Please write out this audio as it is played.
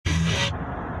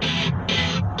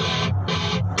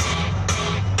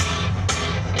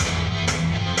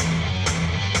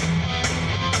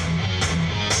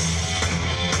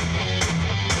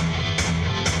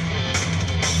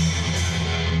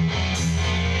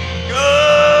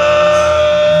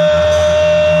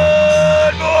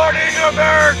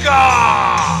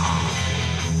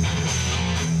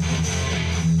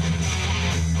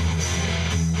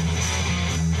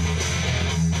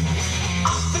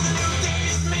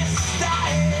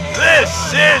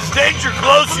This is Danger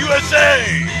Close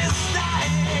USA.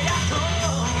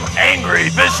 Angry,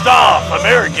 pissed off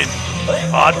American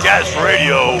Podcast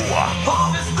Radio.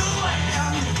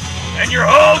 And your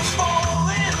host,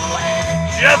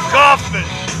 Jeff Kaufman.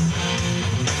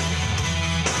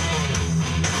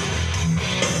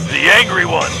 The angry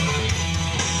one.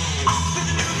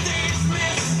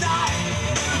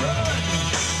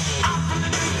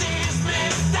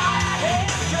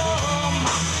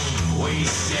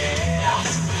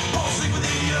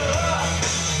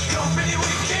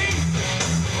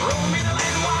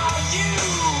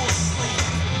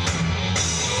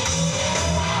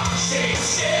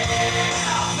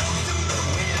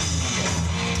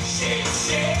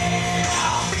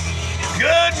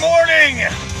 Good morning,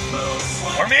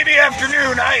 or maybe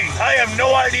afternoon, I have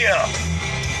no idea.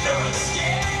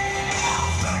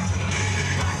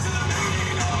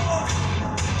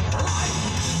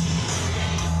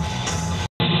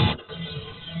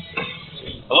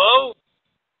 Hello?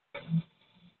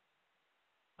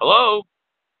 Hello?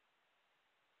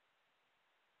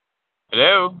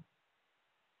 Hello?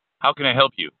 How can I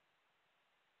help you?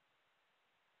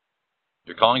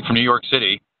 You're calling from New York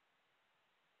City.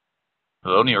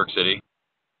 Hello, New York City.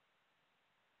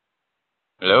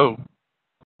 Hello?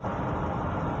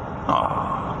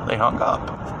 Oh, they hung up.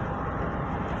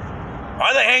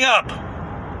 Why'd they hang up?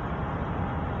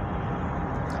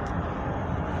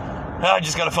 I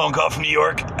just got a phone call from New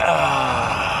York. Because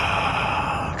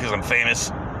I'm famous.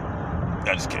 I'm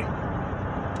just kidding.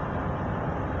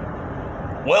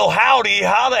 Well, howdy.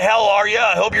 How the hell are you?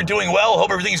 I hope you're doing well.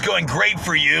 Hope everything's going great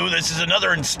for you. This is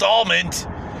another installment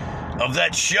of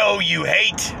that show you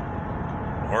hate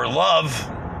or love,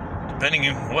 depending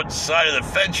on what side of the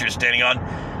fence you're standing on.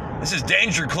 This is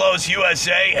Danger Close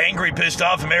USA, Angry, Pissed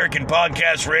Off American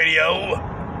Podcast Radio.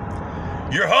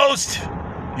 Your host,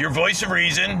 your voice of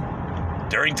reason,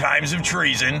 during times of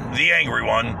treason, the angry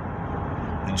one,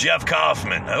 Jeff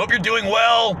Kaufman. I hope you're doing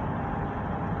well.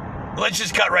 Let's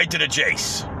just cut right to the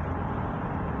chase.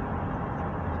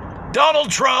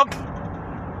 Donald Trump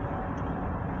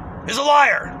is a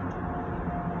liar.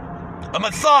 A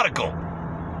methodical,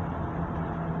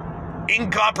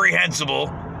 incomprehensible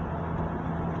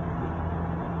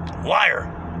liar.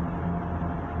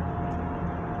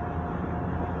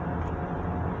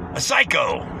 A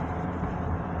psycho.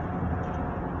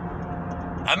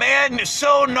 A man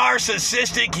so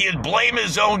narcissistic he'd blame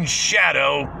his own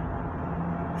shadow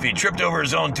if he tripped over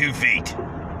his own 2 feet.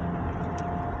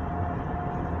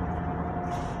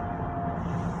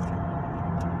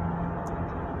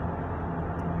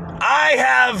 I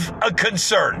have a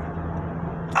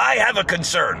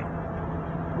concern.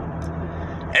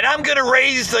 And I'm going to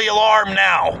raise the alarm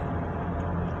now.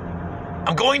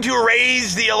 I'm going to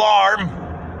raise the alarm,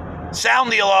 sound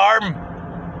the alarm,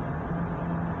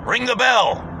 ring the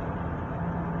bell.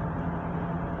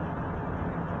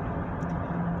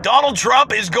 Donald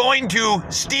Trump is going to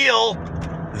steal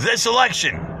this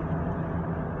election.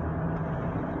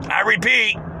 I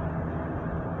repeat,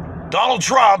 Donald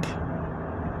Trump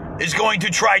is going to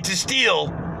try to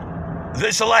steal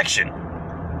this election.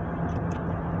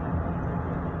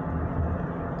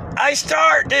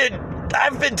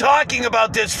 I've been talking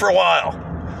about this for a while.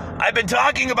 I've been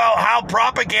talking about how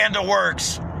propaganda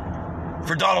works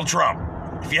for Donald Trump.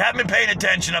 If you haven't been paying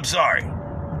attention, I'm sorry.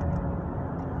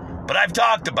 But I've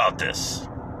talked about this.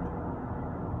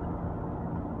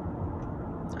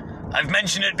 I've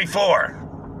mentioned it before.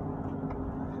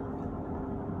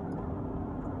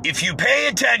 If you pay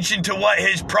attention to what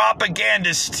his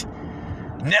propagandist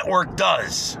network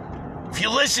does, if you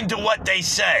listen to what they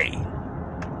say,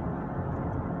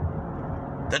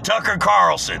 the Tucker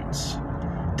Carlsons,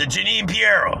 the Jeanine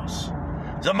Pirros,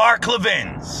 the Mark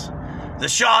Levins, the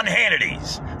Sean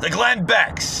Hannitys, the Glenn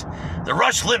Becks, the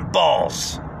Rush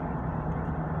Limbaughs,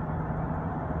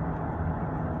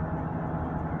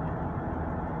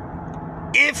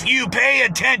 if you pay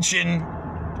attention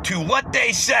to what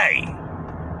they say,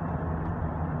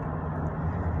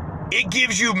 it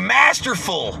gives you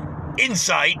masterful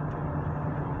insight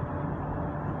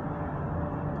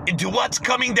into what's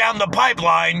coming down the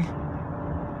pipeline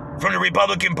from the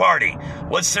Republican Party.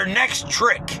 What's their next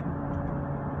trick?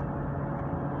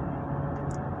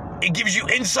 It gives you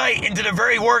insight into the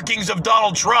very workings of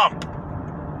Donald Trump.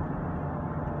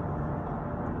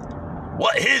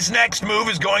 What his next move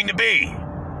is going to be.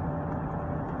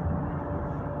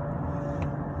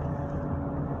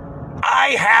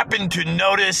 I happen to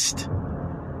notice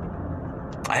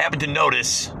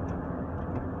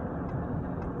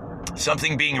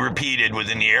something being repeated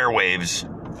within the airwaves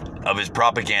of his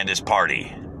propagandist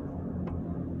party.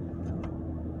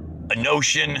 A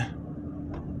notion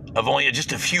of only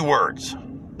just a few words.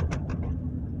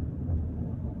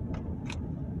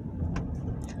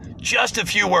 Just a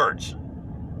few words.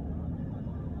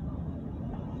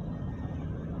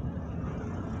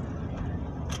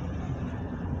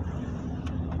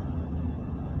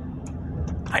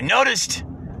 I noticed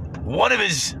one of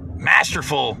his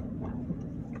masterful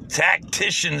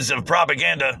tacticians of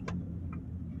propaganda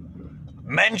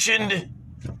mentioned,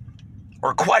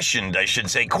 or questioned, I should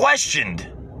say, questioned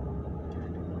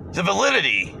the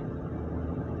validity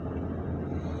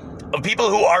of people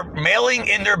who are mailing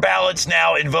in their ballots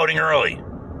now and voting early.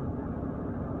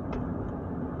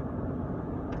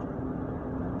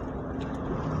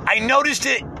 I noticed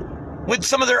it with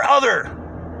some of their other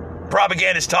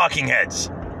propagandist talking heads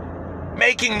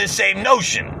making the same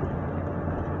notion.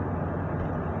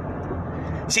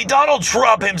 See, Donald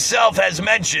Trump himself has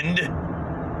mentioned,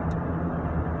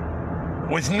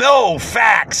 with no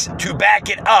facts to back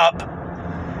it up,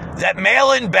 that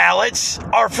mail-in ballots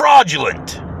are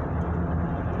fraudulent.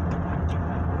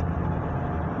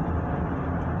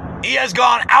 He has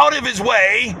gone out of his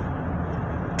way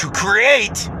to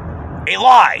create a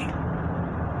lie.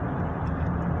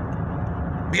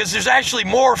 Because there's actually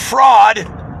more fraud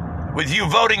with you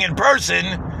voting in person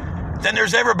than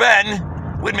there's ever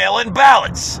been with mail-in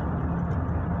ballots.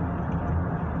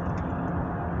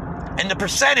 And the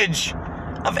percentage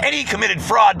of any committed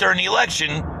fraud during the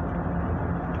election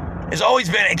has always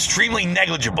been extremely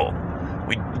negligible.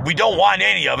 We don't want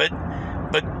any of it,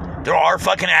 but there are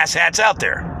fucking asshats out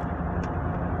there.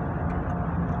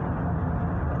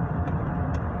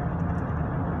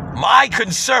 My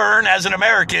concern as an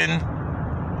American,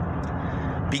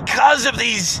 because of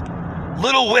these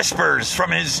little whispers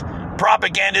from his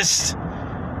propagandist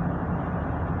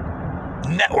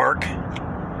network,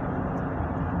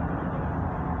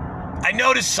 I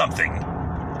noticed something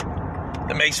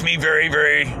that makes me very,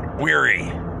 very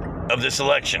weary of this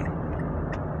election.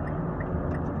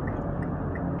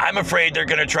 I'm afraid they're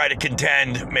going to try to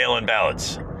contend mail-in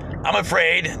ballots. I'm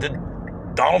afraid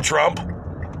that Donald Trump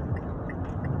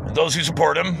and those who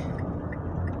support him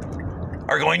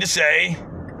are going to say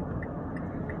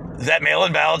that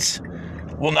mail-in ballots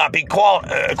will not be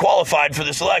qualified for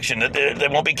this election, that they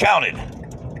won't be counted.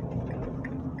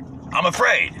 I'm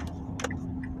afraid.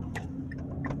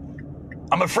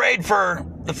 I'm afraid for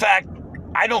the fact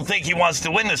I don't think he wants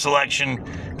to win this election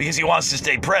because he wants to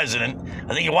stay president. I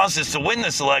think he wants us to win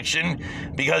this election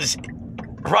because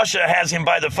Russia has him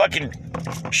by the fucking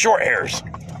short hairs.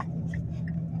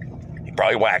 He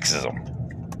probably waxes them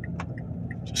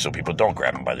just so people don't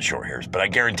grab him by the short hairs. But I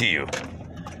guarantee you,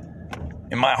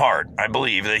 in my heart, I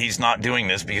believe that he's not doing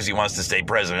this because he wants to stay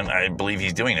president. I believe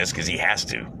he's doing this because he has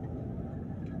to.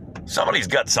 Somebody's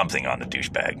got something on the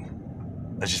douchebag.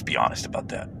 Let's just be honest about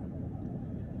that.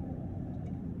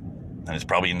 And it's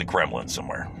probably in the Kremlin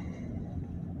somewhere.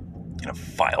 In a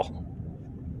file.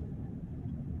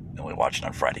 And we watch it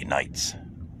on Friday nights.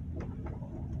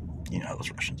 You know how those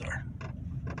Russians are.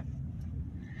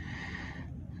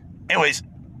 Anyways,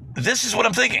 this is what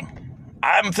I'm thinking.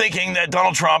 I'm thinking that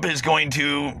Donald Trump is going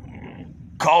to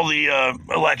call the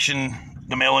election,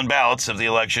 the mail-in ballots of the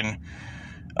election,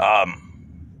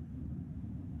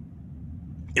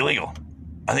 illegal.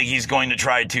 I think he's going to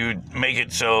try to make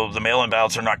it so the mail-in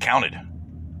ballots are not counted.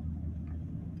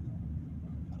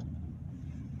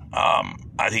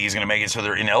 I think he's going to make it so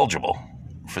they're ineligible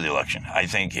for the election. I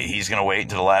think he's going to wait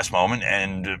until the last moment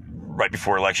and right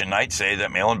before election night say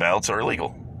that mail-in ballots are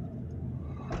illegal.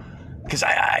 Because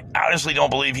I honestly don't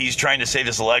believe he's trying to save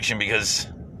this election because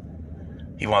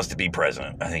he wants to be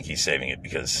president. I think he's saving it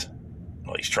because,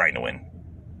 well, he's trying to win.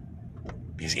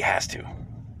 Because he has to.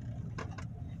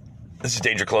 This is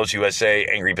Danger Close USA,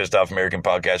 Angry Pissed Off American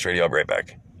Podcast Radio. I'll be right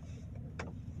back.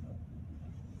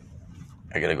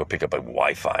 I gotta go pick up a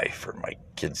Wi-Fi for my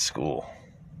kid's school.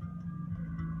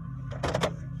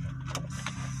 I'll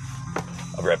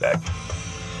be right back.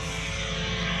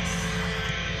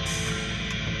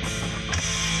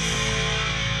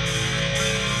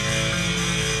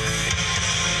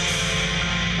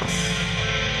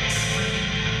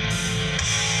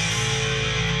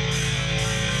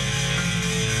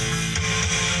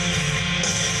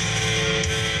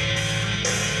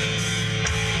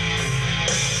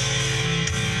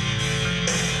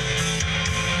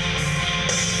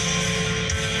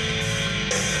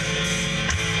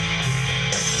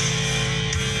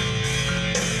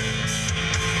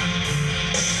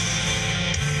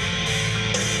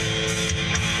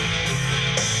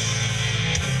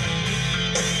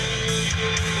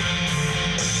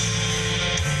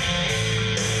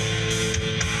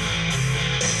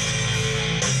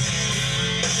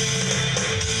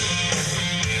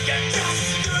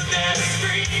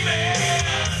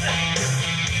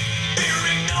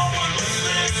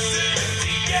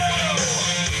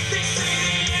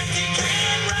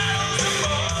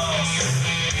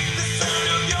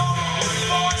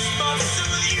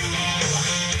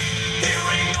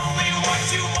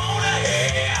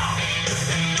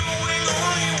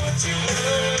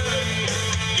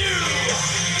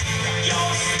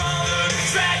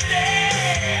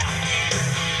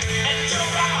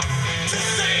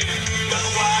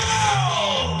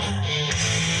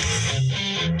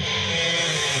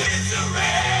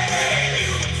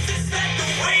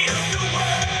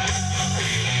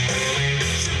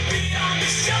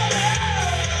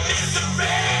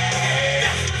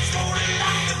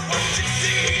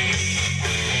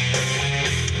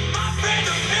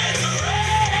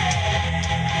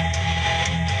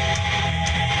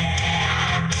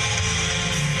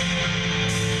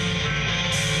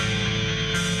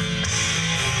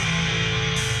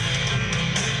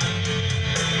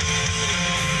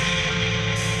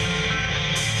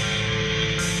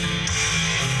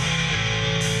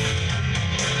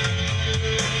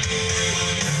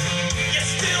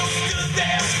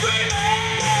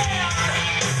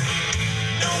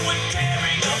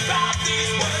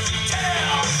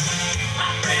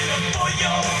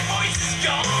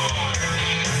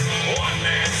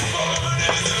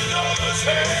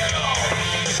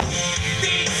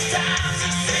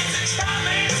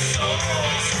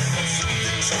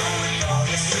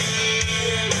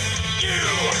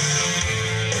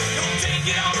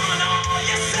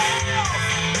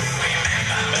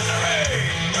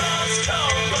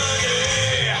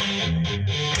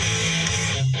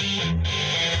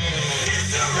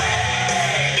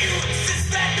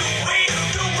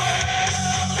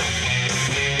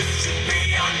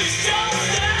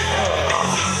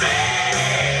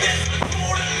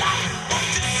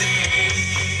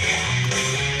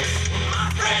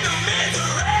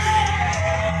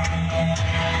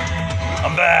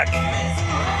 I'm back.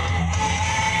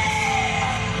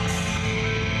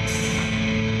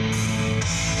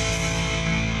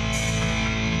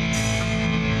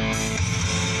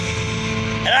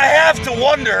 And I have to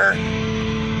wonder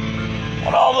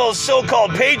what all those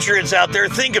so-called patriots out there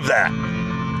think of that.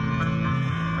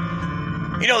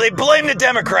 You know, they blame the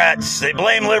Democrats, they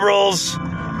blame liberals,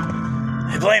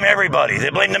 they blame everybody, they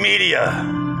blame the media.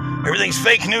 Everything's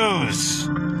fake news.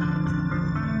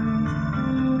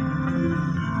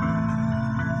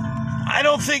 I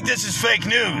don't think this is fake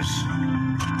news.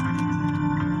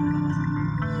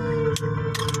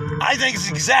 I think it's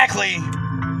exactly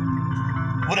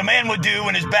what a man would do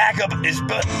when his back up is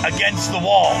against the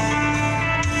wall.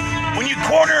 When you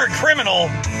corner a criminal,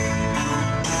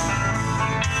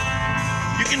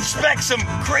 you can expect some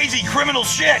crazy criminal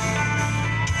shit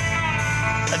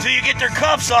until you get their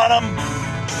cuffs on them.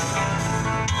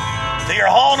 Until you're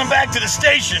hauling them back to the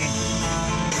station.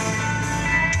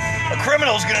 A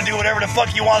criminal's gonna do whatever the fuck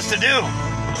he wants to do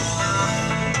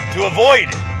to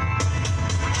avoid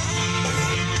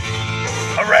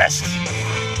arrest.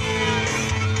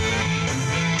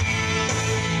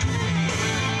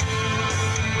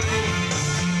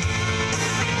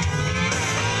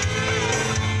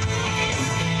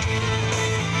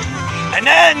 And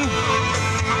then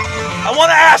I want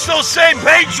to ask those same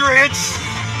patriots,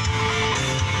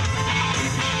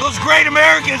 those great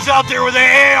Americans out there with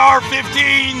their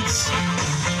AR-15s,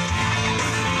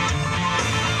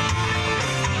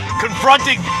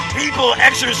 confronting people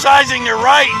exercising their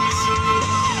rights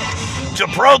to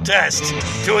protest,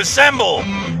 to assemble,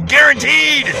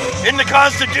 guaranteed in the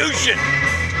Constitution,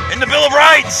 in the Bill of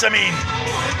Rights, I mean.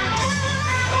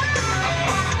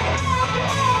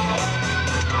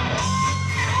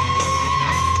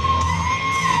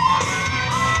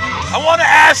 I want to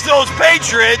ask those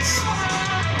patriots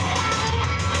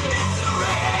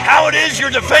how it is you're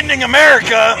defending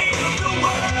America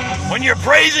when you're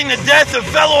praising the death of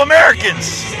fellow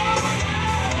Americans.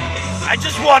 I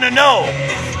just want to know,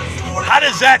 how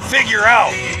does that figure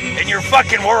out in your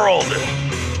fucking world?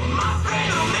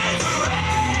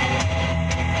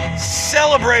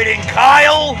 Celebrating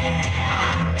Kyle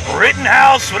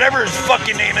Rittenhouse, whatever his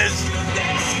fucking name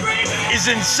is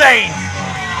insane.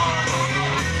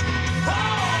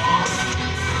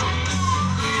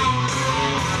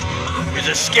 He's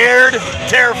a scared,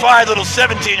 terrified little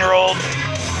 17-year-old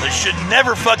that should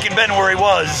never fucking been where he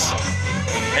was.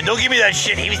 And don't give me that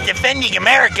shit. He was defending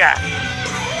America.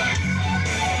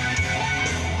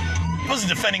 He wasn't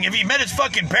defending. If he met his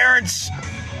fucking parents,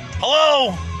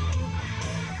 hello?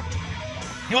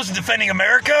 He wasn't defending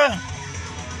America?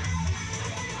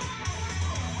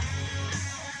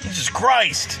 Jesus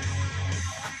Christ.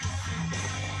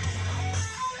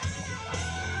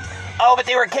 Oh, but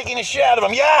they were kicking the shit out of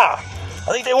him. Yeah.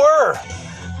 I think they were.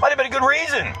 Might have been a good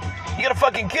reason. You got a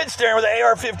fucking kid staring with an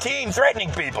AR-15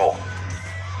 threatening people.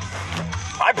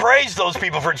 I praise those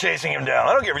people for chasing him down.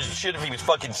 I don't give a shit if he was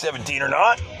fucking 17 or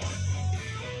not.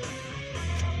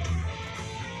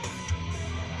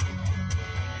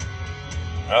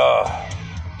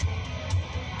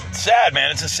 It's sad, man.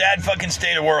 It's a sad fucking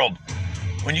state of the world.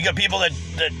 When you got people that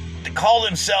call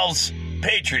themselves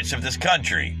patriots of this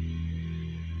country,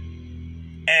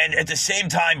 and at the same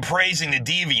time praising the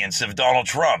deviance of Donald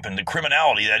Trump and the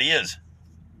criminality that he is.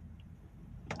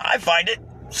 I find it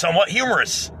somewhat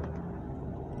humorous.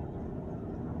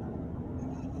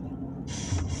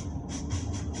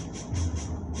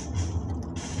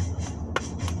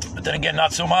 But then again,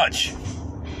 not so much.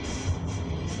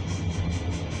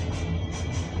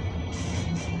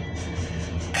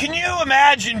 Can you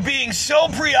imagine being so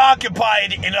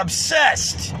preoccupied and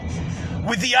obsessed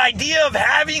with the idea of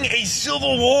having a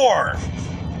civil war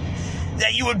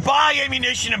that you would buy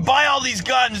ammunition and buy all these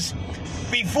guns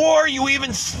before you even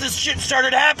this shit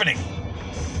started happening?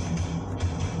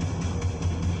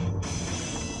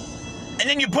 And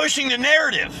then you're pushing the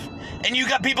narrative, and you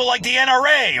got people like the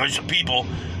NRA, or people,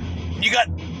 you got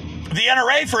the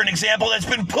NRA, for an example, that's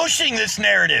been pushing this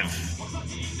narrative.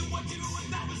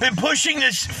 Been pushing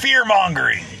this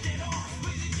fear-mongering.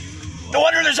 No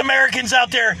wonder there's Americans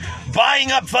out there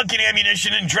buying up fucking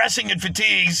ammunition and dressing in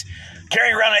fatigues,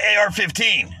 carrying around an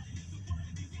AR-15.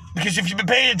 Because if you've been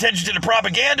paying attention to the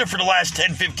propaganda for the last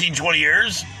 10, 15, 20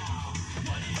 years,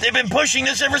 they've been pushing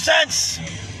this ever since.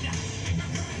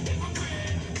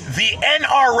 The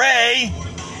NRA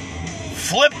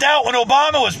flipped out when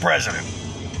Obama was president.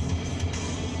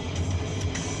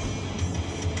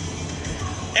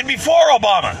 And before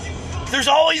Obama, there's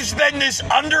always been this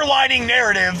underlining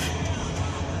narrative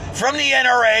from the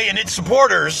NRA and its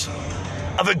supporters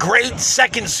of a great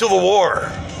second civil war.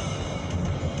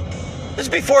 This is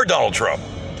before Donald Trump.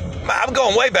 I'm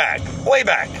going way back, way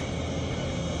back.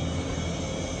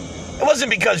 It wasn't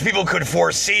because people could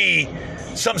foresee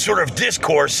some sort of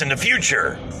discourse in the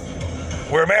future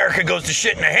where America goes to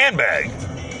shit in a handbag.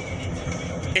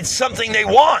 It's something they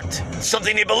want, it's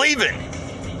something they believe in.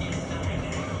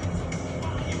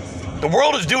 The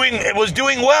world was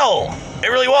doing well. It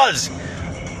really was.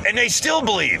 And they still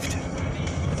believed.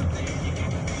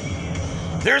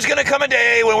 There's going to come a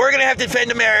day when we're going to have to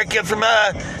defend America from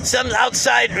some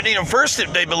outside. First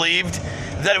they believed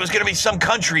that it was going to be some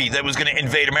country that was going to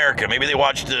invade America. Maybe they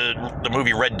watched the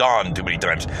movie Red Dawn too many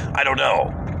times. I don't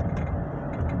know.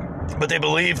 But they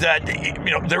believed that they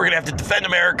were going to have to defend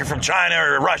America from China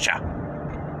or Russia.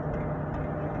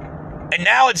 And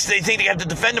now they think they have to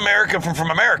defend America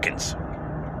from Americans.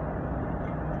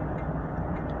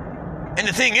 And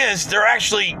the thing is, they're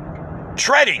actually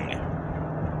treading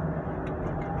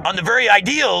on the very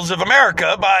ideals of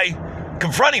America by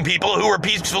confronting people who were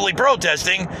peacefully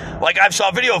protesting, like I saw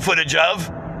video footage of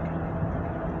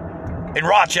in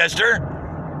Rochester.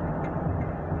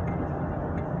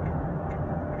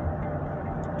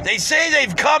 They say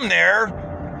they've come there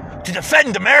to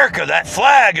defend America, that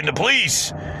flag and the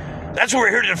police. That's what we're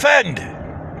here to defend.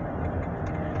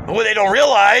 But what they don't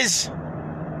realize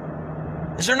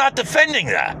is they're not defending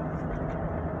that.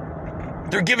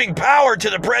 They're giving power to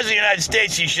the President of the United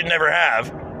States he should never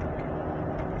have.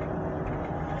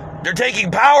 They're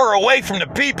taking power away from the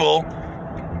people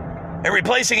and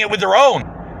replacing it with their own,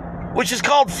 which is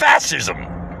called fascism.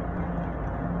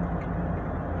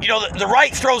 The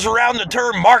right throws around the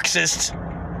term Marxist,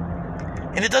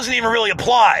 and it doesn't even really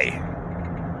apply.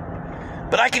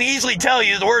 But I can easily tell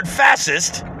you the word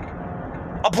fascist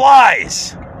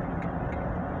applies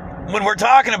when we're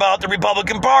talking about the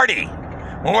Republican Party,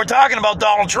 when we're talking about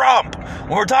Donald Trump,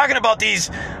 when we're talking about these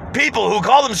people who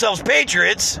call themselves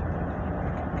patriots,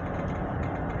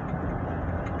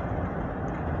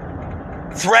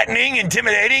 threatening,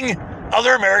 intimidating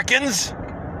other Americans.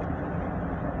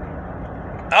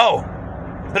 Oh,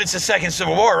 but it's the second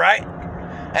Civil War, right?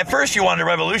 At first you wanted a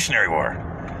revolutionary war.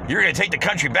 You're going to take the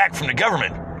country back from the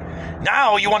government.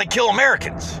 Now you want to kill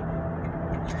Americans.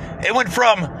 It went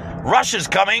from Russia's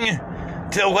coming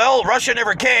to, well, Russia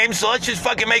never came, so let's just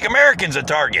fucking make Americans a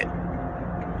target.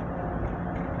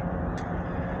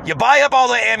 You buy up all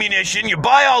the ammunition, you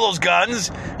buy all those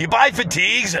guns, you buy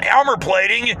fatigues, armor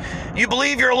plating, you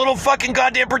believe you're a little fucking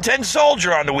goddamn pretend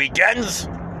soldier on the weekends.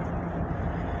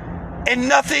 And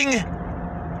nothing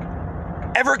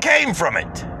ever came from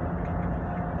it.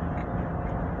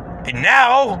 And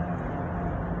now,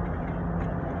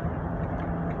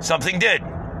 something did.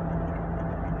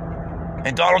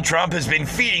 And Donald Trump has been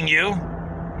feeding you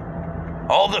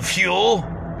all the fuel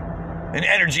and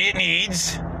energy it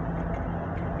needs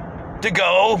to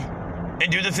go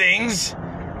and do the things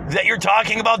that you're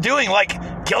talking about doing,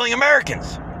 like killing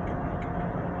Americans.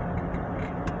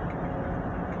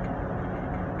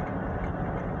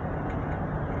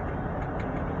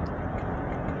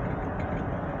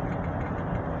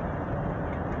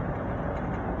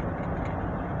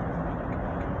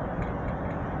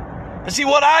 But see,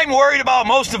 what I'm worried about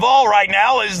most of all right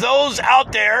now is those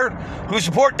out there who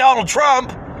support Donald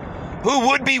Trump who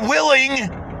would be willing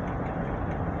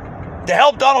to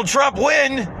help Donald Trump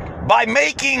win by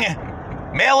making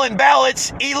mail-in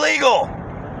ballots illegal.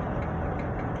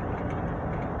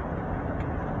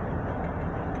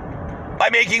 By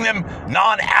making them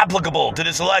non-applicable to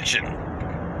this election.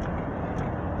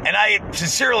 And I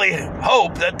sincerely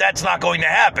hope that that's not going to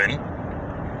happen.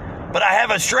 But I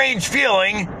have a strange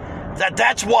feeling that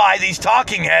that's why these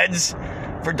talking heads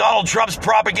for Donald Trump's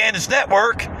propagandist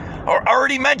network are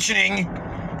already mentioning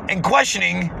and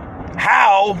questioning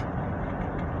how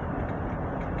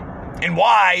and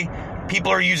why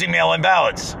people are using mail-in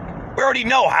ballots. We already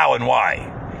know how and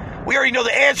why. We already know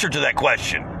the answer to that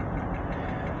question.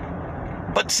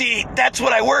 But see, that's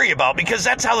what I worry about, because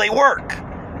that's how they work.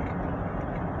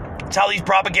 That's how these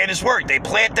propagandists work. They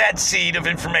plant that seed of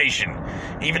information,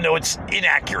 even though it's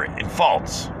inaccurate and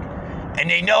false. And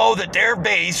they know that their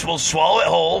base will swallow it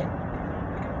whole,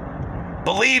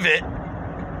 believe it,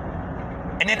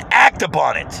 and then act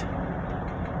upon it.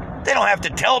 They don't have to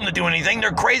tell them to do anything.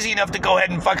 They're crazy enough to go ahead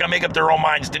and fucking make up their own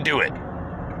minds to do it.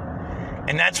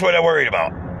 And that's what I'm worried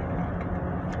about.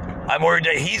 I'm worried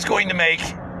that he's going to make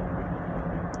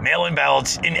mail-in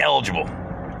ballots ineligible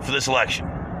for this election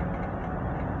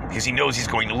because he knows he's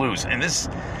going to lose. And this,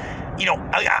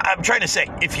 I'm trying to say,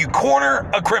 if you corner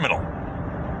a criminal,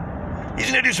 he's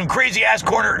going to do some crazy-ass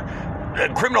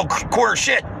criminal corner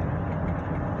shit.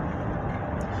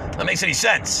 That makes any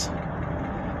sense.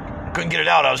 I couldn't get it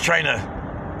out. I was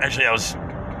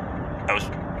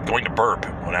going to burp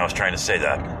when I was trying to say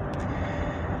that.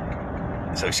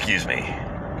 So excuse me.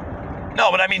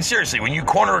 No, but I mean, seriously, when you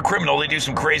corner a criminal, they do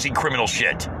some crazy criminal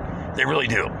shit. They really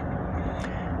do.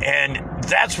 And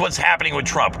that's what's happening with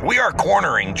Trump. We are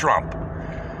cornering Trump.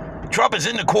 Trump is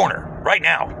in the corner right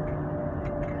now.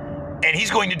 And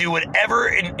he's going to do whatever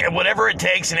it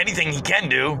takes and anything he can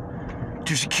do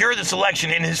to secure this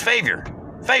election in his favor.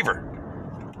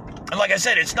 And like I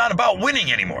said, it's not about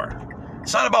winning anymore.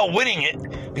 It's not about winning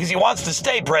it because he wants to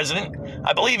stay president.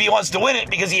 I believe he wants to win it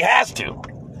because he has to.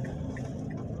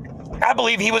 I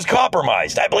believe he was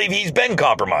compromised. I believe he's been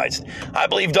compromised. I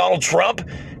believe Donald Trump,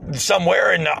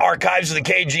 somewhere in the archives of the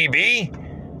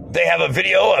KGB, they have a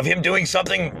video of him doing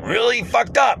something really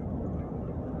fucked up.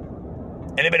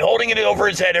 And they've been holding it over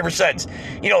his head ever since.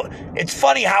 It's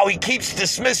funny how he keeps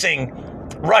dismissing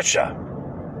Russia.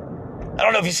 I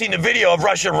don't know if you've seen the video of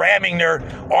Russia ramming their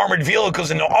armored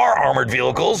vehicles into our armored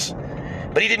vehicles,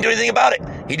 but he didn't do anything about it.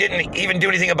 He didn't even do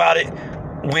anything about it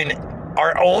when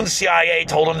our own CIA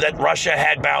told him that Russia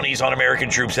had bounties on American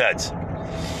troops' heads.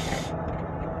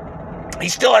 He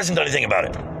still hasn't done anything about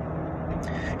it.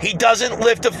 He doesn't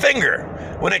lift a finger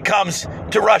when it comes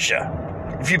to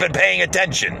Russia, if you've been paying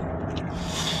attention.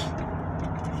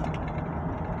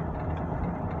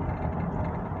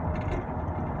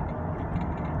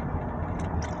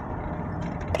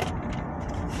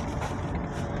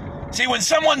 See, when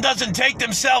someone doesn't take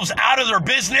themselves out of their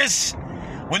business,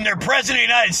 when they're president of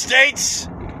the United States,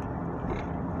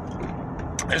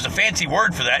 there's a fancy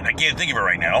word for that, and I can't think of it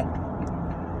right now.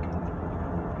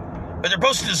 But they're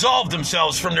supposed to dissolve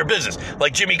themselves from their business,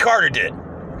 like Jimmy Carter did.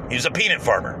 He was a peanut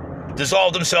farmer,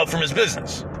 dissolved himself from his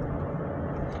business.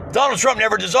 Donald Trump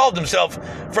never dissolved himself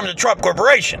from the Trump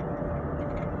Corporation.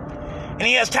 And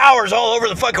he has towers all over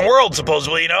the fucking world,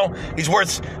 supposedly, He's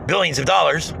worth billions of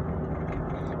dollars.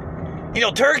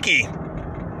 Turkey,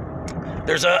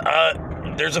 there's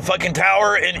a fucking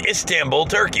tower in Istanbul,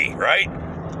 Turkey, right?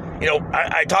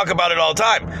 I talk about it all the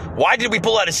time. Why did we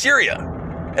pull out of Syria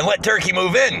and let Turkey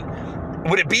move in?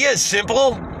 Would it be as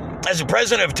simple as the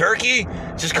president of Turkey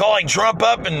just calling Trump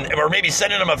up or maybe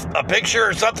sending him a picture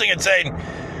or something and saying,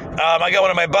 I got one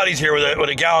of my buddies here with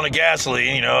a gallon of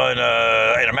gasoline, and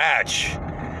a match.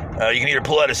 You can either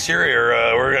pull out of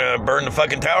Syria or we're going to burn the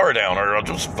fucking tower down or I'll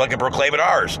just fucking proclaim it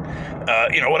ours.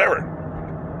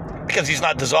 Whatever. Because he's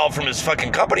not dissolved from his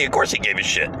fucking company, of course he gave a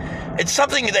shit. It's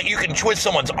something that you can twist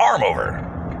someone's arm over.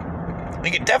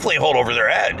 You can definitely hold over their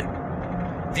head.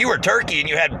 If you were Turkey and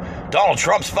you had Donald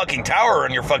Trump's fucking tower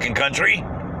in your fucking country,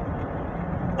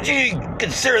 would you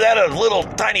consider that a little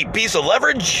tiny piece of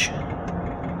leverage?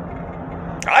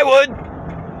 I would.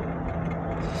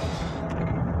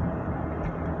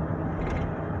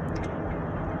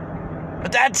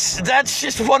 But that's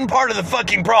just one part of the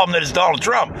fucking problem that is Donald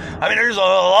Trump. I mean, there's a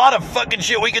lot of fucking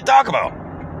shit we could talk about.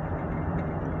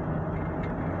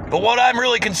 But what I'm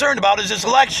really concerned about is this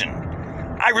election.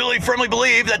 I really firmly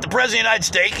believe that the President of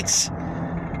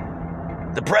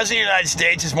the United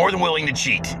States is more than willing to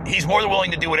cheat. He's more than willing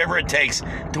to do whatever it takes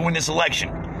to win this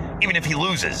election, even if he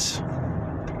loses.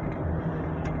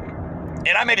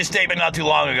 And I made a statement not too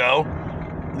long ago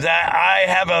that I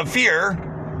have a fear,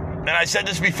 and I said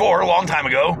this before a long time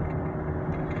ago,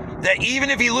 that even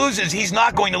if he loses, he's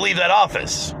not going to leave that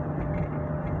office.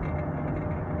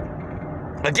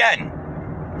 Again,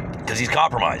 because he's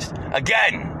compromised.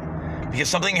 Again, because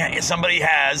somebody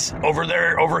has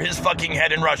over his fucking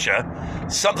head in Russia,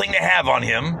 something they have on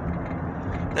him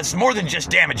that's more than just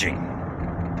damaging.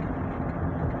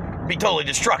 Be totally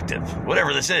destructive,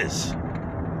 whatever this is.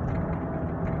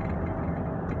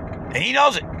 And he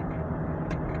knows it.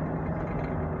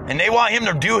 And they want him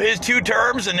to do his 2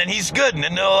 terms, and then he's good, and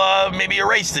then they'll maybe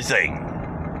erase the thing.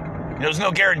 There's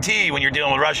no guarantee when you're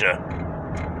dealing with Russia.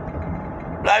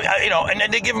 But and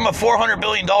then they give him a $400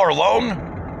 billion loan.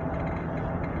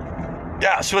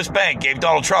 Yeah, Swiss Bank gave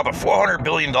Donald Trump a $400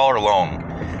 billion loan.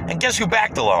 And guess who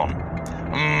backed the loan?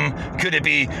 Could it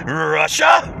be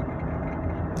Russia?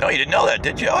 No, you didn't know that,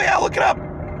 did you? Oh, yeah, look it up.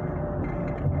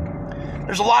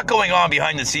 There's a lot going on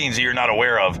behind the scenes that you're not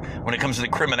aware of when it comes to the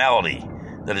criminality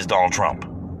that is Donald Trump.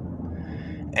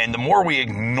 And the more we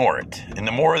ignore it, and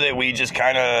the more that we just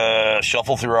kind of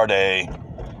shuffle through our day,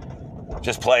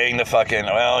 just playing the fucking,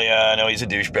 well, yeah, I know he's a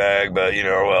douchebag, but,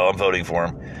 I'm voting for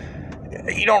him.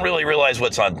 You don't really realize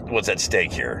what's at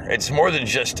stake here. It's more than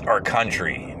just our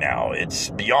country now. It's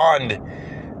beyond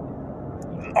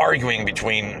arguing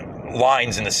between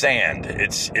lines in the sand.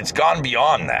 It's gone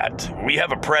beyond that. We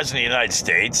have a president of the United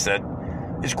States that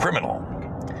is criminal.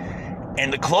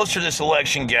 And the closer this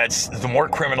election gets, the more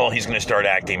criminal he's going to start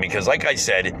acting because, like I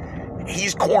said,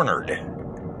 he's cornered. I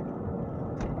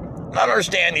don't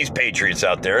understand these patriots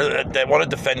out there that want to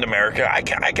defend America. I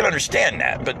can understand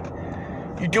that, but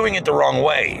you're doing it the wrong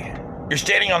way. You're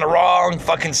standing on the wrong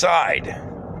fucking side.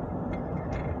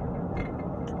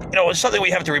 It's something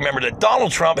we have to remember that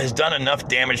Donald Trump has done enough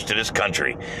damage to this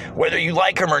country. Whether you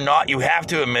like him or not, you have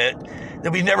to admit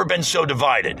that we've never been so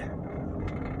divided.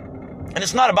 And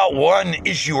it's not about one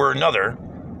issue or another.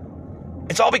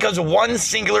 It's all because of one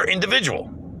singular individual.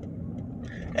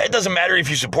 It doesn't matter if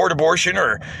you support abortion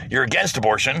or you're against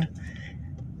abortion.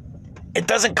 It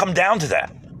doesn't come down to that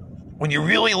when you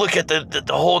really look at the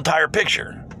whole entire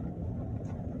picture.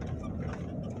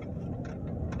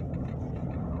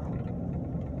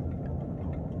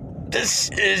 This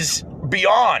is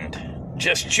beyond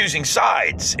just choosing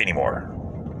sides anymore.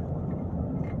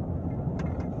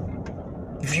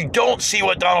 If you don't see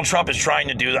what Donald Trump is trying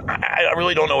to do, I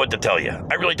really don't know what to tell you.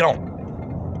 I really don't.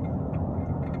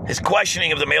 His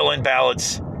questioning of the mail-in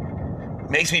ballots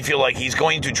makes me feel like he's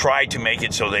going to try to make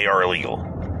it so they are illegal.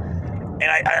 And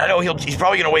I know he's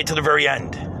probably going to wait till the very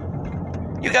end.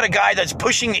 You got a guy that's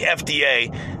pushing the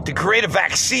FDA to create a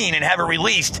vaccine and have it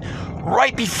released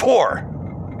right before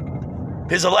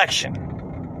his election.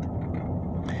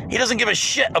 He doesn't give a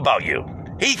shit about you.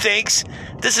 He thinks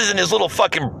this isn't his little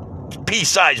fucking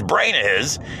pea-sized brain of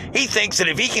his. He thinks that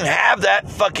if he can have that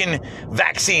fucking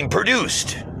vaccine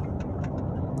produced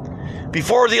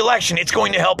before the election, it's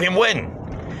going to help him win.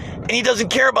 And he doesn't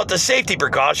care about the safety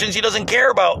precautions. He doesn't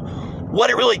care about what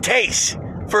it really takes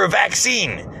for a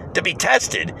vaccine to be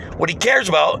tested. What he cares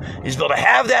about is being able to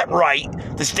have that right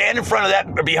to stand in front of that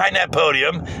or behind that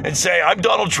podium and say, I'm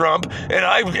Donald Trump and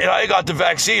I got the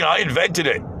vaccine. I invented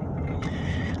it.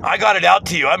 I got it out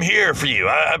to you. I'm here for you.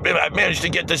 I managed to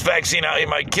get this vaccine out. It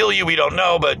might kill you. We don't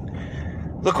know, but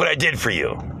look what I did for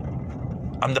you.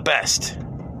 I'm the best.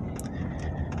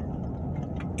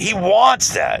 He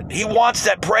wants that. He wants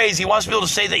that praise. He wants to be able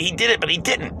to say that he did it, but he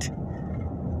didn't.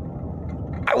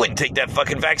 I wouldn't take that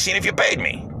fucking vaccine if you paid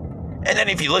me. And then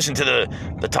if you listen to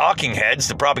the talking heads,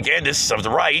 the propagandists of the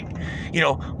right,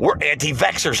 we're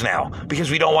anti-vaxxers now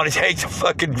because we don't want to take the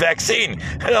fucking vaccine.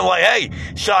 And I'm like, hey,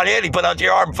 shot Andy, put out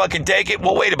your arm, fucking take it.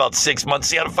 We'll wait about 6 months,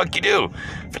 see how the fuck you do.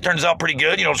 If it turns out pretty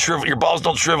good, your balls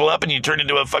don't shrivel up and you turn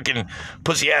into a fucking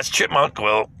pussy-ass chipmunk,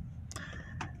 well,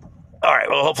 all right,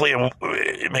 well, hopefully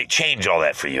it may change all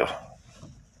that for you.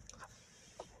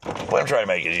 What I'm trying to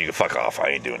make is you can fuck off. I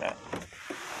ain't doing that.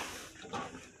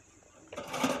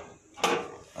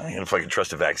 I ain't gonna fucking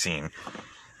trust a vaccine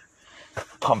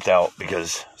pumped out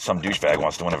because some douchebag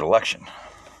wants to win an election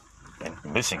and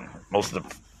missing most of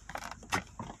the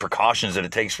precautions that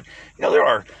it takes. There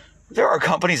are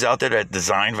companies out there that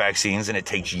design vaccines and it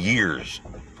takes years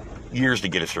to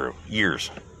get it through.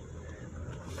 Years.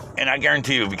 And I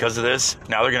guarantee you, because of this,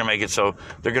 now they're going to make it so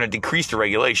they're going to decrease the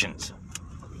regulations.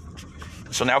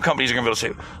 So now companies are going to be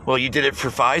able to say, well, you did it for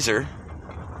Pfizer.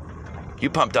 You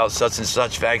pumped out such and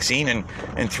such vaccine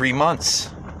in 3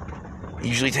 months. It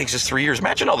usually takes us 3 years.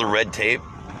 Imagine all the red tape,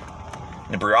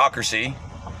 the bureaucracy,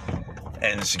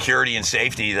 and security and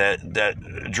safety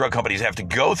that drug companies have to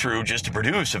go through just to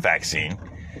produce a vaccine.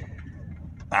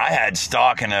 I had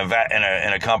stock in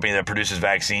a company that produces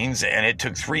vaccines, and it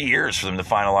took 3 years for them to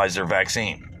finalize their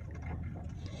vaccine.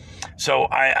 So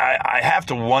I have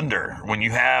to wonder, when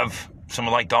you have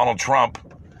someone like Donald Trump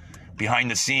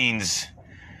behind the scenes,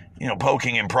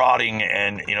 poking and prodding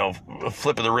and, a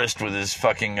flip of the wrist with his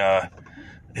fucking,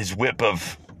 his whip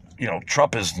of,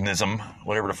 Trumpism,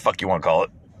 whatever the fuck you want to call it,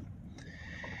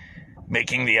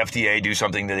 making the FDA do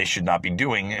something that they should not be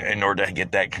doing in order to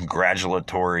get that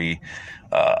congratulatory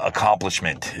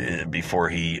accomplishment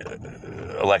before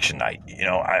election night.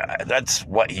 That's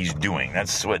what he's doing.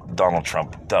 That's what Donald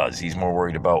Trump does. He's more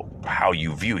worried about how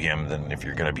you view him than if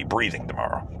you're going to be breathing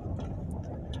tomorrow.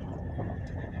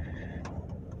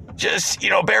 Just,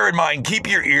 bear in mind, keep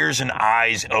your ears and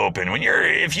eyes open.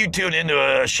 If you tune into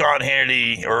a Sean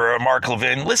Hannity or a Mark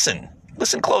Levin, listen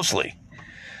closely.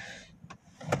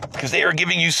 Because they are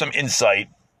giving you some insight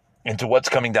into what's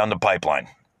coming down the pipeline.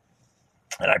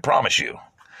 And I promise you,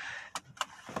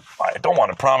 I don't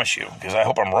want to promise you because I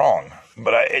hope I'm wrong,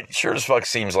 but it sure as fuck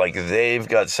seems like they've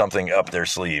got something up their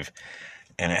sleeve,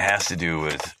 and it has to do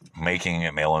with making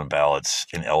mail-in ballots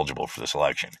ineligible for this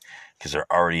election because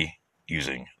they're already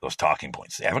using those talking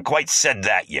points. They haven't quite said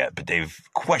that yet, but they've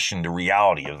questioned the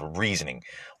reality of the reasoning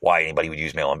why anybody would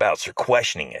use mail-in ballots. They're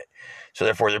questioning it. So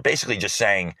therefore, they're basically just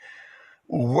saying,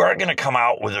 we're going to come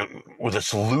out with a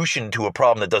solution to a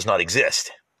problem that does not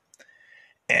exist.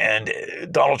 And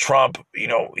Donald Trump,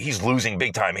 he's losing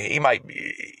big time. He might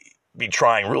be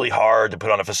trying really hard to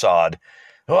put on a facade.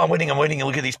 Oh, I'm winning. And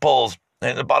look at these polls.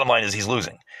 And the bottom line is he's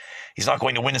losing. He's not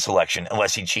going to win this election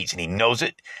unless he cheats, and he knows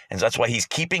it. And that's why he's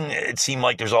keeping it seem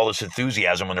like there's all this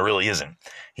enthusiasm when there really isn't.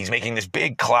 He's making this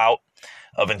big clout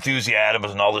of enthusiasm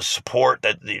and all this support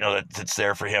that's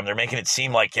there for him. They're making it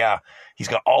seem like, yeah, he's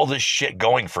got all this shit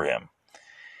going for him.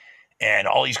 And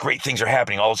all these great things are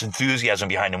happening, all this enthusiasm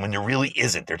behind him when there really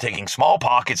isn't. They're taking small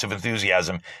pockets of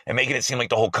enthusiasm and making it seem like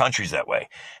the whole country's that way.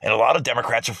 And a lot of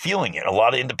Democrats are feeling it. A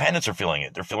lot of independents are feeling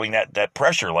it. They're feeling that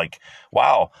pressure like,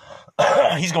 wow,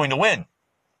 he's going to win.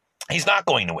 He's not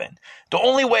going to win. The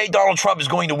only way Donald Trump is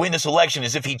going to win this election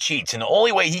is if he cheats. And the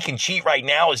only way he can cheat right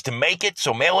now is to make it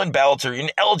so mail-in ballots are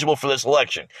ineligible for this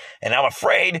election. And I'm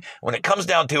afraid when it comes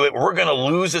down to it, we're going to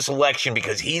lose this election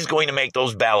because he's going to make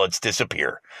those ballots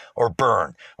disappear or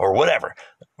burn or whatever.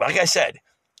 Like I said,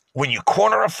 when you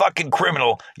corner a fucking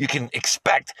criminal, you can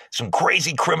expect some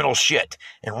crazy criminal shit.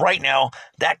 And right now,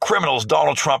 that criminal is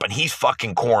Donald Trump, and he's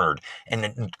fucking cornered. And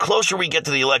the closer we get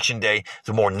to the election day,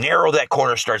 the more narrow that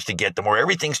corner starts to get, the more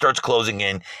everything starts closing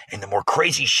in, and the more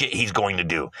crazy shit he's going to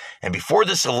do. And before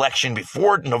this election,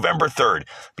 before November 3rd,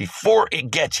 before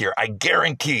it gets here, I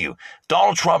guarantee you,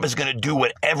 Donald Trump is going to do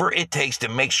whatever it takes to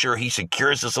make sure he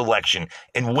secures this election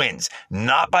and wins.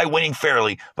 Not by winning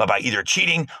fairly, but by either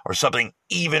cheating or something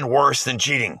even worse than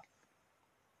cheating.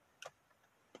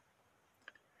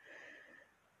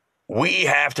 We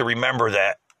have to remember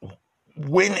that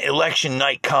when election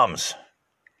night comes,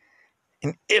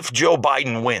 and if Joe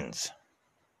Biden wins,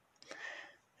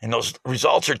 and those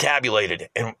results are tabulated,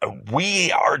 and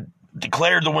we are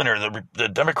declared the winner, the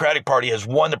Democratic Party has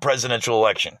won the presidential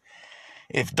election.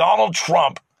 If Donald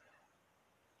Trump,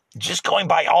 just going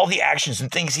by all the actions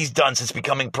and things he's done since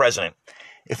becoming president,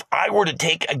 if I were to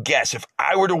take a guess, if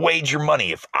I were to wager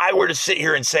money, if I were to sit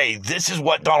here and say, this is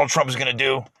what Donald Trump is going to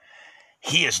do,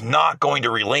 he is not going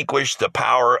to relinquish the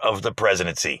power of the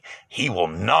presidency. He will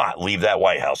not leave that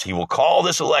White House. He will call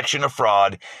this election a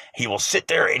fraud. He will sit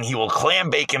there and he will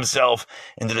clam bake himself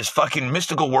into this fucking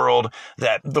mystical world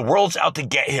that the world's out to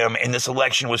get him and this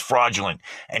election was fraudulent.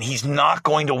 And he's not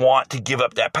going to want to give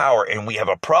up that power. And we have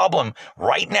a problem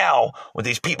right now with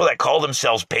these people that call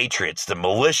themselves patriots, the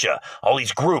militia, all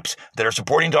these groups that are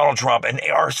supporting Donald Trump, and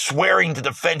they are swearing to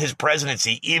defend his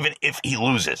presidency even if he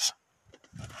loses.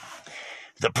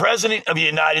 The President of the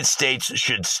United States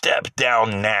should step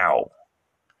down now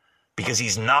because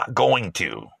he's not going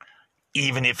to,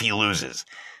 even if he loses.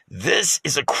 This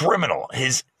is a criminal.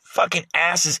 His fucking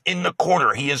ass is in the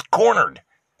corner. He is cornered.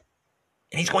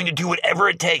 And he's going to do whatever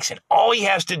it takes. And all he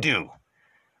has to do,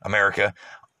 America,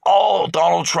 all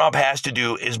Donald Trump has to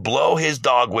do is blow his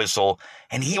dog whistle,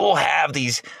 and he will have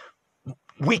these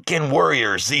weekend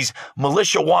warriors, these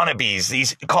militia wannabes,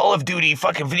 these Call of Duty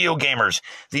fucking video gamers,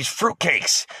 these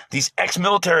fruitcakes, these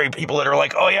ex-military people that are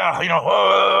like, oh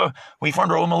yeah, we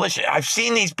formed our own militia. I've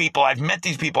seen these people. I've met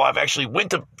these people. I've actually went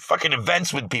to fucking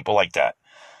events with people like that.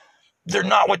 They're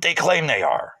not what they claim they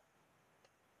are.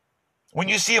 When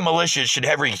you see a militia, it should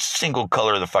have every single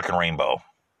color of the fucking rainbow.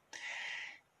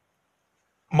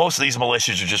 Most of these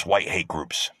militias are just white hate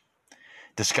groups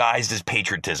disguised as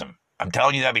patriotism. I'm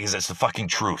telling you that because that's the fucking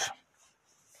truth.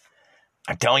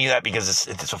 I'm telling you that because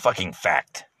it's a fucking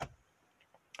fact.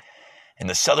 And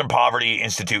the Southern Poverty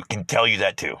Institute can tell you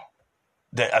that too.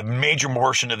 That a major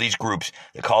portion of these groups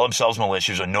that call themselves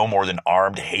militias are no more than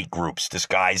armed hate groups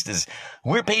disguised as,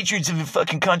 we're patriots of the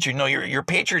fucking country. No, you're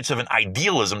patriots of an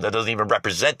idealism that doesn't even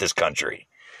represent this country.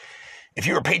 If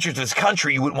you were patriots of this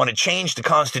country, you wouldn't want to change the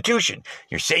Constitution.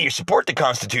 You say you support the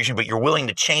Constitution, but you're willing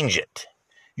to change it.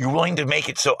 You're willing to make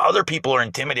it so other people are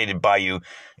intimidated by you.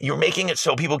 You're making it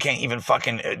so people can't even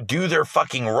fucking do their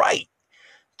fucking right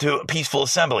to a peaceful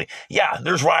assembly. Yeah,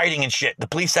 there's rioting and shit. The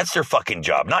police, that's their fucking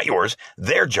job, not yours.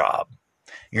 Their job.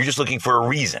 You're just looking for a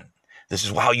reason. This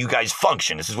is how you guys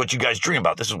function. This is what you guys dream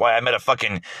about. This is why I met a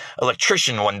fucking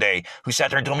electrician one day who sat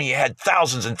there and told me he had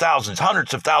thousands and thousands,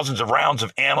 hundreds of thousands of rounds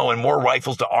of ammo and more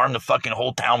rifles to arm the fucking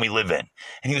whole town we live in.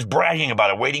 And he was bragging about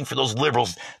it, waiting for those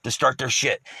liberals to start their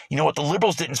shit. You know what? The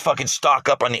liberals didn't fucking stock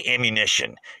up on the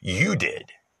ammunition. You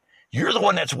did. You're the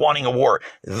one that's wanting a war.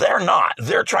 They're not.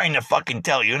 They're trying to fucking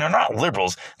tell you, and they're not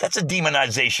liberals. That's a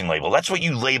demonization label. That's what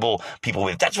you label people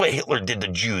with. That's what Hitler did to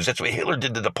Jews. That's what Hitler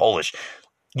did to the Polish.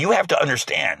 You have to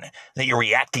understand that you're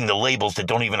reacting to labels that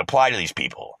don't even apply to these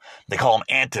people. They call them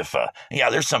Antifa. Yeah,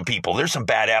 there's some people. There's some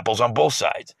bad apples on both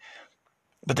sides.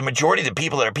 But the majority of the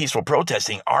people that are peaceful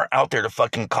protesting aren't out there to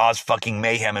fucking cause fucking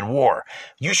mayhem and war.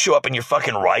 You show up in your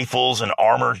fucking rifles and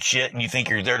armor shit and you think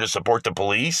you're there to support the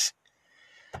police?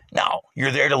 No,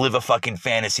 you're there to live a fucking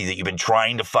fantasy that you've been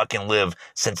trying to fucking live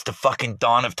since the fucking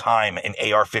dawn of time in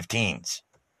AR-15s.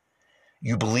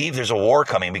 You believe there's a war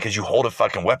coming because you hold a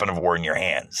fucking weapon of war in your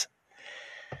hands.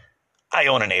 I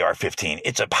own an AR-15.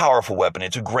 It's a powerful weapon.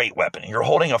 It's a great weapon. You're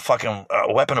holding a fucking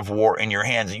weapon of war in your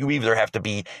hands. You either have to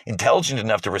be intelligent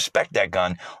enough to respect that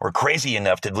gun or crazy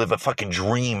enough to live a fucking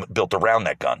dream built around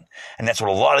that gun. And that's what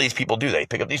a lot of these people do. They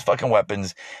pick up these fucking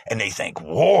weapons and they think,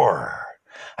 war.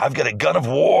 I've got a gun of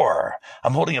war.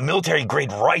 I'm holding a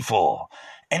military-grade rifle.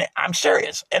 And I'm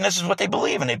serious. And this is what they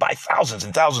believe. And they buy thousands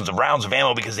and thousands of rounds of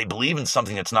ammo because they believe in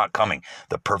something that's not coming.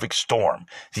 The perfect storm,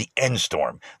 the end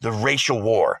storm, the racial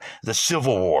war, the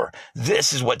civil war.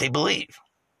 This is what they believe.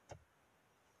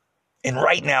 And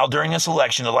right now, during this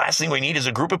election, the last thing we need is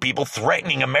a group of people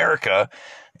threatening America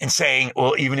and saying,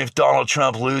 well, even if Donald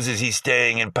Trump loses, he's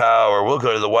staying in power. We'll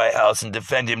go to the White House and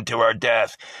defend him to our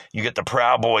death. You get the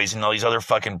Proud Boys and all these other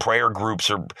fucking prayer groups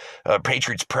or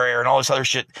Patriots Prayer and all this other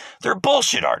shit. They're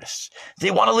bullshit artists.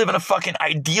 They want to live in a fucking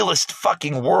idealist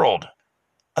fucking world.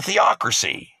 A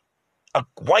theocracy. A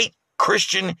white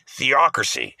Christian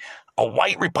theocracy. A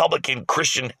white Republican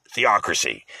Christian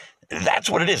theocracy. That's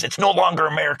what it is. It's no longer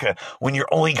America when you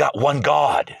only got one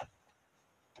God.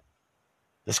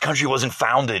 This country wasn't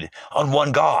founded on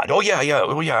one God. Oh, yeah,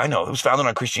 I know. It was founded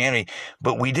on Christianity,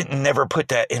 but we didn't never put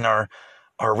that in our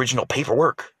original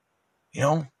paperwork. You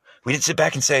know, we didn't sit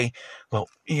back and say, well,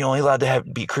 you're only allowed to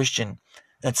be Christian.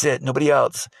 That's it. Nobody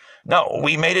else. No,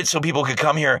 we made it so people could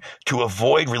come here to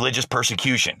avoid religious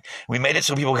persecution. We made it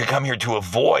so people could come here to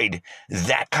avoid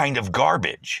that kind of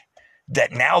garbage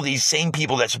that now these same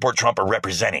people that support Trump are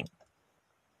representing.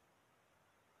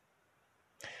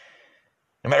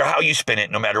 No matter how you spin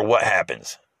it, no matter what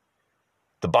happens,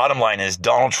 the bottom line is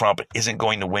Donald Trump isn't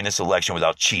going to win this election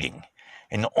without cheating.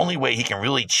 And the only way he can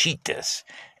really cheat this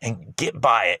and get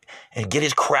by it and get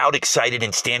his crowd excited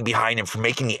and stand behind him for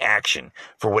making the action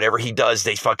for whatever he does,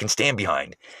 they fucking stand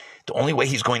behind. The only way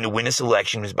he's going to win this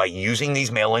election is by using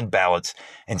these mail-in ballots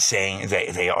and saying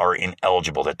that they are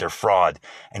ineligible, that they're fraud,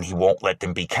 and he won't let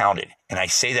them be counted. And I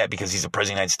say that because he's the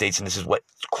president of the United States, and this is what's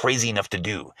crazy enough to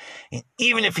do. And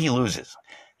even if he loses,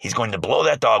 he's going to blow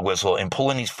that dog whistle and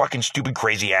pull in these fucking stupid,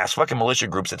 crazy-ass fucking militia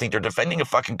groups that think they're defending a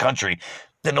fucking country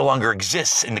that no longer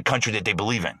exists in the country that they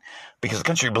believe in. Because the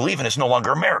country they believe in is no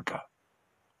longer America.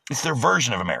 It's their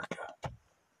version of America.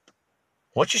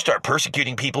 Once you start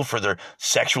persecuting people for their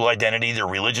sexual identity, their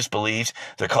religious beliefs,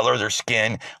 their color of their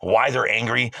skin, why they're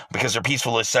angry, because they're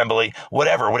peaceful assembly,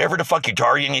 whatever the fuck you're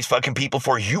targeting these fucking people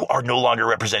for, you are no longer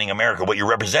representing America. What you're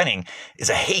representing is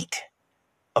a hate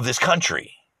of this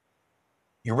country.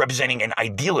 You're representing an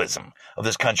idealism of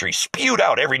this country spewed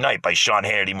out every night by Sean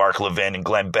Hannity, Mark Levin, and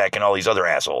Glenn Beck and all these other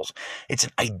assholes. It's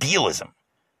an idealism.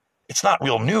 It's not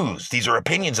real news. These are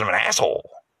opinions of an asshole.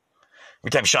 Every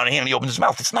time Sean Hannity opens his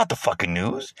mouth, it's not the fucking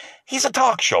news. He's a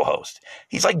talk show host.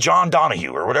 He's like John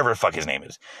Donahue or whatever the fuck his name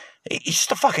is. He's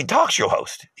just a fucking talk show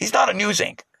host. He's not a news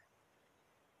anchor.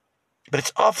 But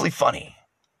it's awfully funny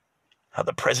how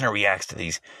the president reacts to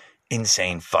these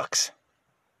insane fucks.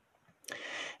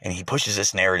 And he pushes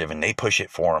this narrative and they push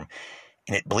it for him.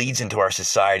 And it bleeds into our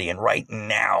society. And right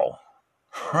now,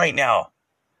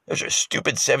 there's a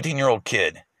stupid 17-year-old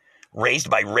kid raised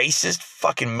by racist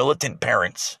fucking militant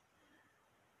parents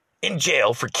in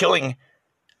jail for killing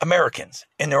Americans.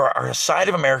 And there are a side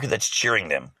of America that's cheering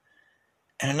them.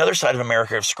 And another side of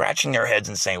America is scratching their heads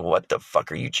and saying, what the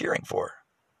fuck are you cheering for?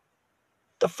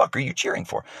 The fuck are you cheering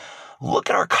for? Look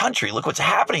at our country. Look what's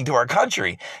happening to our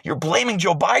country. You're blaming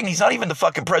Joe Biden. He's not even the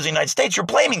fucking president of the United States. You're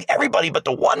blaming everybody but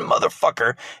the one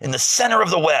motherfucker in the center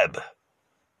of the web.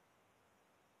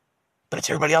 But it's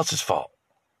everybody else's fault.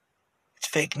 It's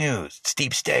fake news. It's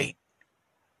deep state.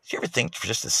 Did you ever think for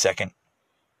just a second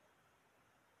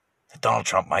that Donald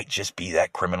Trump might just be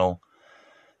that criminal?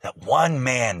 That one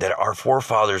man that our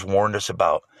forefathers warned us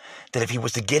about, that if he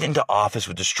was to get into office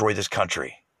would destroy this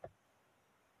country.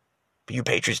 But you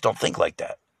patriots don't think like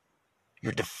that.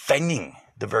 You're defending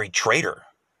the very traitor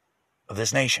of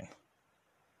this nation.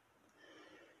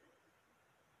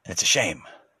 And it's a shame.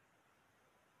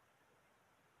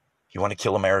 You want to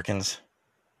kill Americans?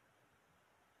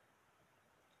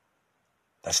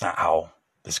 That's not how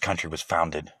this country was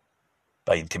founded,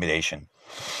 by intimidation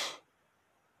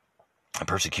and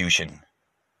persecution.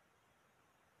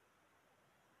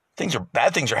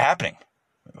 Bad things are happening.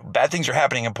 Bad things are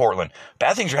happening in Portland.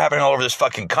 Bad things are happening all over this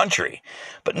fucking country.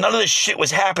 But none of this shit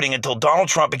was happening until Donald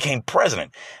Trump became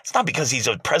president. It's not because he's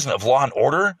a president of law and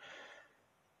order.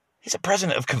 He's a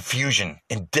president of confusion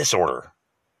and disorder.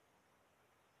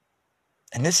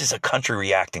 And this is a country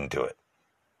reacting to it.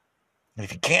 And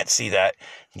if you can't see that,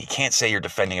 you can't say you're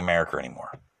defending America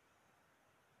anymore.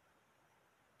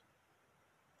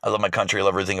 I love my country. I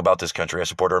love everything about this country. I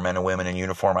support our men and women in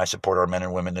uniform. I support our men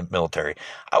and women in the military.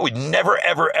 I would never,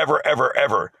 ever, ever, ever,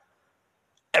 ever,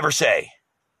 ever say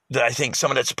that I think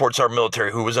someone that supports our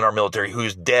military, who was in our military, who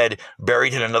is dead,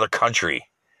 buried in another country,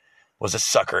 was a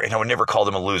sucker. And I would never call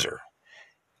them a loser.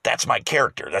 That's my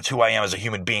character. That's who I am as a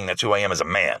human being. That's who I am as a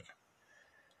man.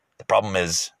 The problem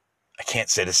is I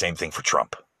can't say the same thing for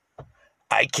Trump.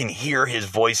 I can hear his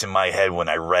voice in my head when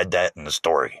I read that in the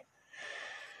story.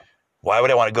 Why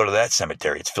would I want to go to that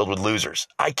cemetery? It's filled with losers.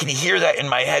 I can hear that in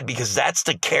my head because that's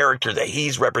the character that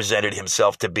he's represented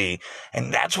himself to be.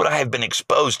 And that's what I have been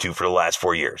exposed to for the last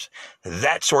 4 years.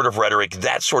 That sort of rhetoric,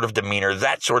 that sort of demeanor,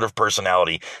 that sort of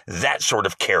personality, that sort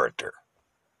of character.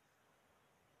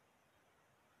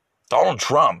 Donald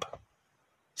Trump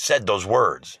said those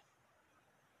words.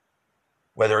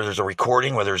 Whether there's a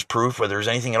recording, whether there's proof, whether there's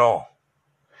anything at all.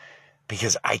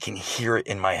 Because I can hear it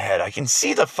in my head. I can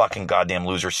see the fucking goddamn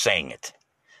loser saying it.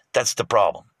 That's the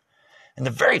problem. And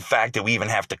the very fact that we even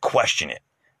have to question it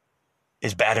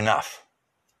is bad enough.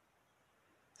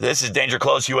 This is Danger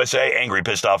Close USA, Angry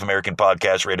Pissed Off American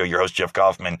Podcast Radio. Your host, Jeff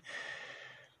Kaufman.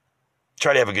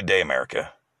 Try to have a good day,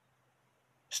 America.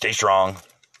 Stay strong.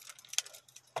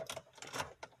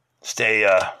 Stay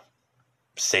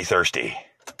thirsty.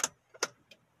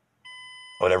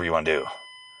 Whatever you want to do.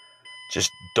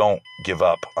 Just don't give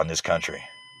up on this country.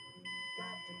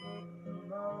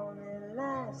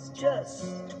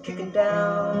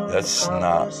 That's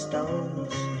not.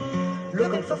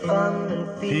 Looking for fun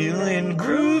and feeling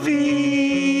groovy.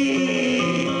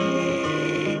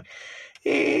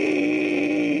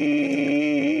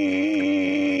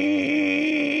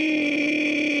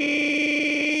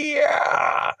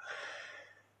 Yeah.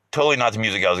 Totally not the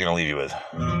music I was going to leave you with.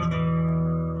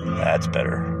 That's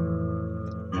better.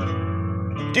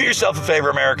 Do yourself a favor,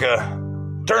 America.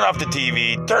 Turn off the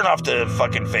TV. Turn off the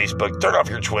fucking Facebook. Turn off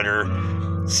your Twitter.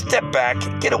 Step back.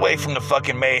 Get away from the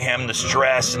fucking mayhem, the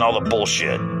stress, and all the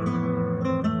bullshit.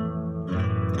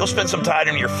 Go spend some time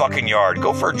in your fucking yard.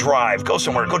 Go for a drive. Go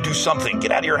somewhere. Go do something.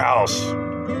 Get out of your house.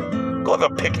 Go have a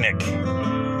picnic.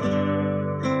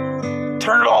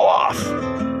 Turn it all off.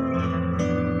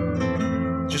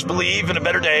 Just believe in a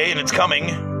better day, and it's coming.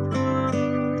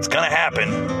 It's gonna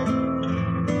happen.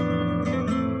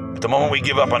 The moment we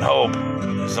give up on hope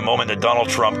is the moment that Donald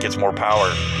Trump gets more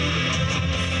power.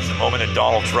 It's the moment that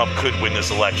Donald Trump could win this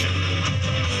election.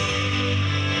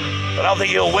 But I don't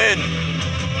think he'll win.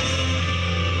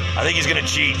 I think he's going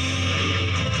to cheat.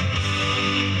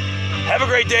 Have a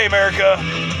great day, America.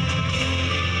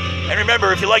 And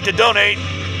remember, if you'd like to donate,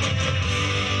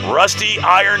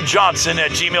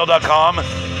 RustyIronJohnson@gmail.com.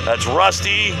 That's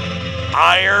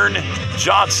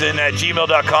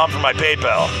RustyIronJohnson@gmail.com for my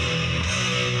PayPal.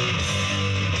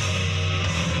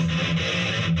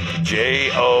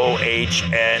 JOHNSON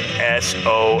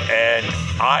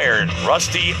Iron.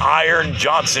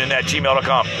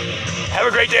 RustyIronJohnson@gmail.com. Have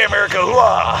a great day, America.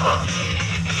 Hoorah!